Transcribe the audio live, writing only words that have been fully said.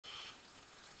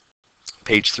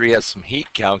Page 3 has some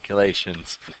heat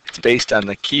calculations. It's based on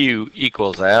the Q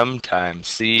equals M times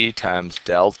C times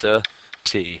delta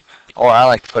T. Or I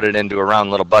like to put it into a round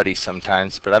little buddy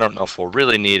sometimes, but I don't know if we'll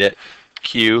really need it.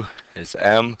 Q is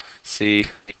M C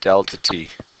delta T.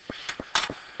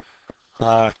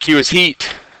 Q is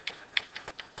heat.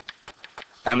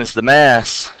 M is the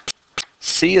mass.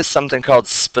 C is something called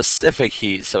specific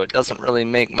heat, so it doesn't really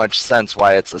make much sense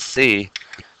why it's a C.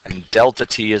 And delta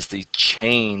T is the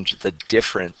change, the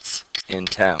difference in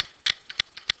temp.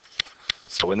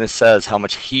 So when this says how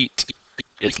much heat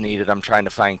is needed, I'm trying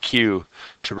to find Q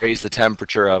to raise the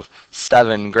temperature of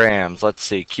 7 grams. Let's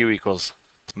see, Q equals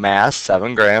mass,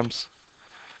 7 grams,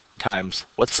 times,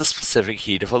 what's the specific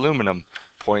heat of aluminum?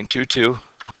 0.22.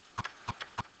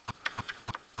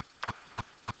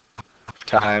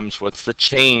 Times, what's the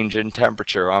change in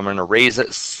temperature? I'm going to raise it,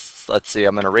 let's see,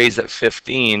 I'm going to raise it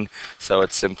 15, so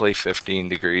it's simply 15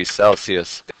 degrees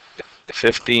Celsius.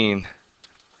 15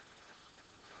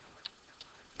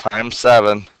 times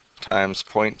 7 times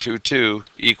 0.22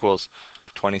 equals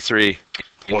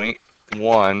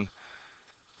 23.1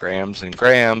 grams and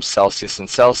grams, Celsius and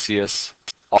Celsius,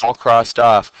 all crossed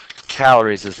off.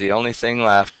 Calories is the only thing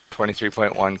left,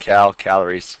 23.1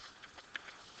 calories.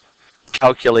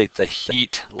 Calculate the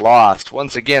heat lost.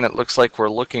 Once again, it looks like we're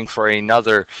looking for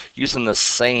another, using the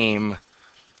same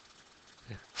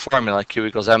formula, Q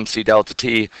equals MC delta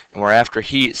T, and we're after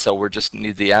heat, so we just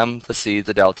need the M, the C,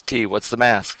 the delta T. What's the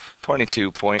mass?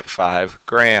 22.5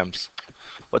 grams.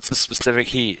 What's the specific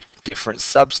heat? Different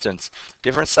substance.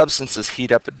 Different substances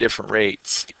heat up at different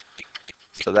rates.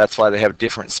 So that's why they have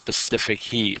different specific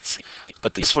heats.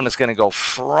 But this one is going to go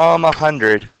from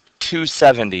 100 to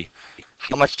 70.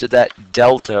 How much did that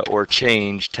delta or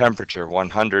change temperature?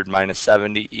 100 minus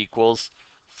 70 equals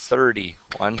 30.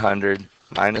 100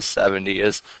 minus 70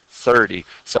 is 30.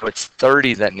 So it's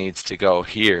 30 that needs to go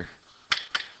here.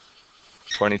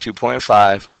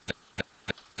 22.5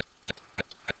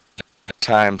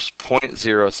 times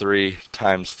 0.03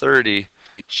 times 30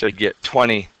 should get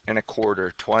 20 and a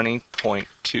quarter,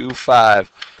 20.25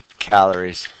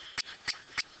 calories.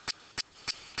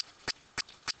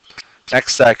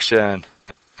 Next section.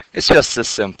 It's just this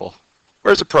simple.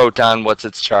 Where's a proton? What's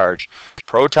its charge?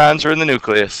 Protons are in the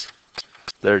nucleus.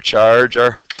 Their charge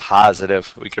are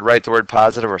positive. We could write the word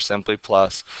positive or simply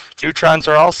plus. Neutrons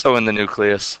are also in the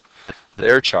nucleus.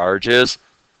 Their charge is,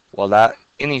 well, not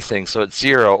anything, so it's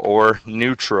 0 or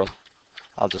neutral.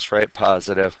 I'll just write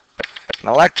positive. And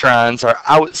electrons are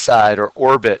outside or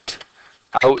orbit.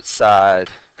 Outside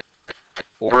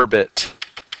orbit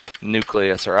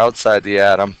nucleus or outside the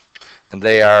atom. And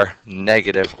they are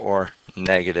negative or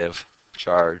negative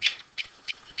charge.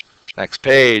 Next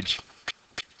page.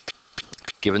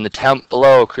 Given the temp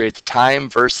below, create the time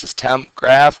versus temp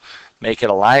graph. Make it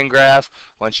a line graph.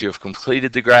 Once you have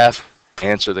completed the graph,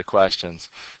 answer the questions.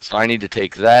 So I need to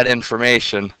take that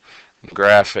information and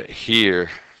graph it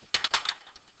here.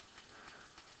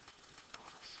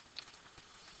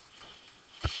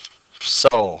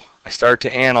 So I start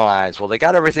to analyze. Well, they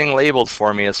got everything labeled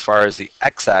for me as far as the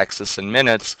x-axis in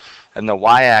minutes, and the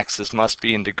y-axis must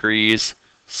be in degrees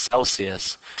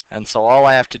Celsius. And so all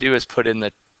I have to do is put in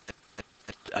the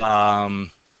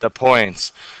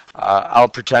points. I'll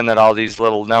pretend that all these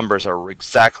little numbers are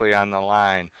exactly on the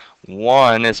line.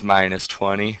 1 is minus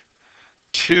 20.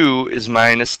 2 is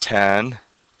minus 10.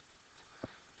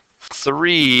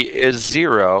 3 is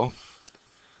 0.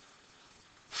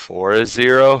 4 is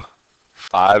 0.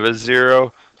 5 is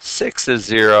 0. 6 is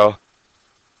 0.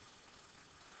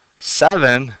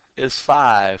 7 is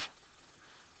 5.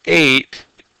 8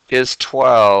 is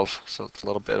 12. So it's a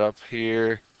little bit up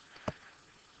here.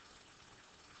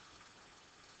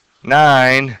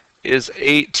 9 is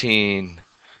 18.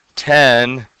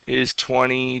 10 is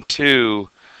 22.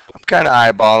 I'm kind of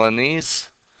eyeballing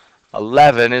these.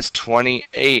 11 is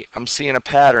 28. I'm seeing a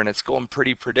pattern. It's going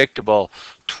pretty predictable.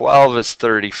 12 is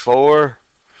 34.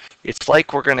 It's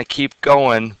like we're going to keep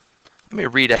going. Let me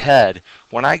read ahead.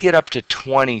 When I get up to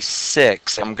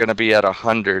 26, I'm going to be at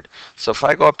 100. So if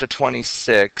I go up to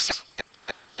 26,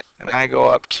 and I go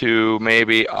up to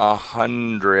maybe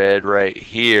 100 right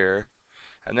here,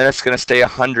 and then it's going to stay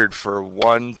 100 for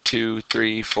 1, 2,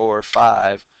 3, 4,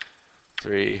 5.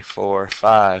 3, 4,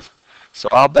 5. So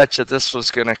I'll bet you this was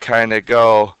going to kind of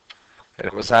go, and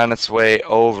it was on its way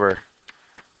over.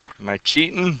 Am I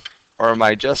cheating, or am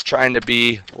I just trying to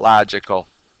be logical?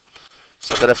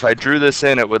 So that if I drew this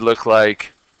in, it would look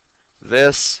like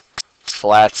this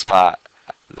flat spot,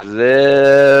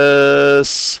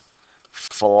 this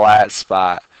flat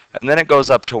spot, and then it goes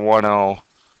up to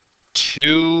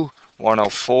 102,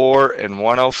 104, and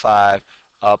 105,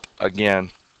 up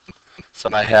again. So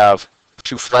I have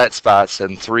 2 flat spots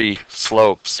and 3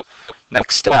 slopes.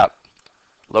 Next step,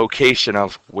 location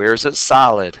of where is it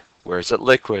solid, where is it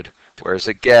liquid, where is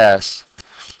it gas.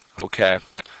 Okay,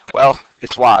 well,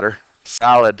 it's water.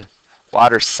 Solid,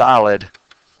 water solid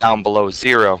down below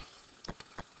 0.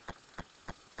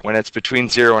 When it's between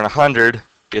 0 and 100,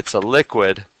 it's a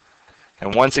liquid.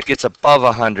 And once it gets above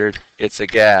 100, it's a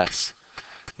gas.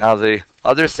 Now the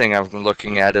other thing I'm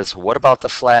looking at is, what about the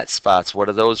flat spots? What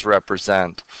do those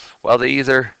represent? Well, they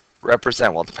either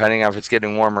represent, well, depending on if it's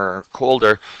getting warmer or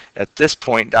colder, at this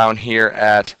point down here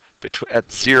at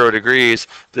 0 degrees,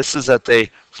 this is at the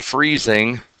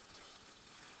freezing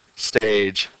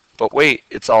stage. But wait,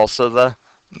 it's also the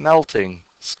melting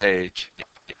stage.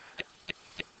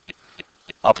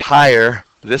 Up higher,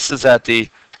 this is at the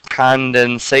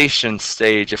condensation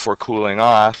stage if we're cooling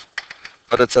off,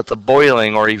 but it's at the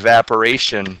boiling or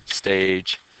evaporation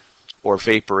stage or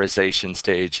vaporization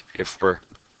stage if we're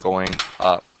going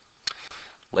up.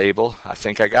 Label, I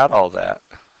think I got all that.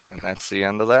 And that's the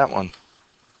end of that one.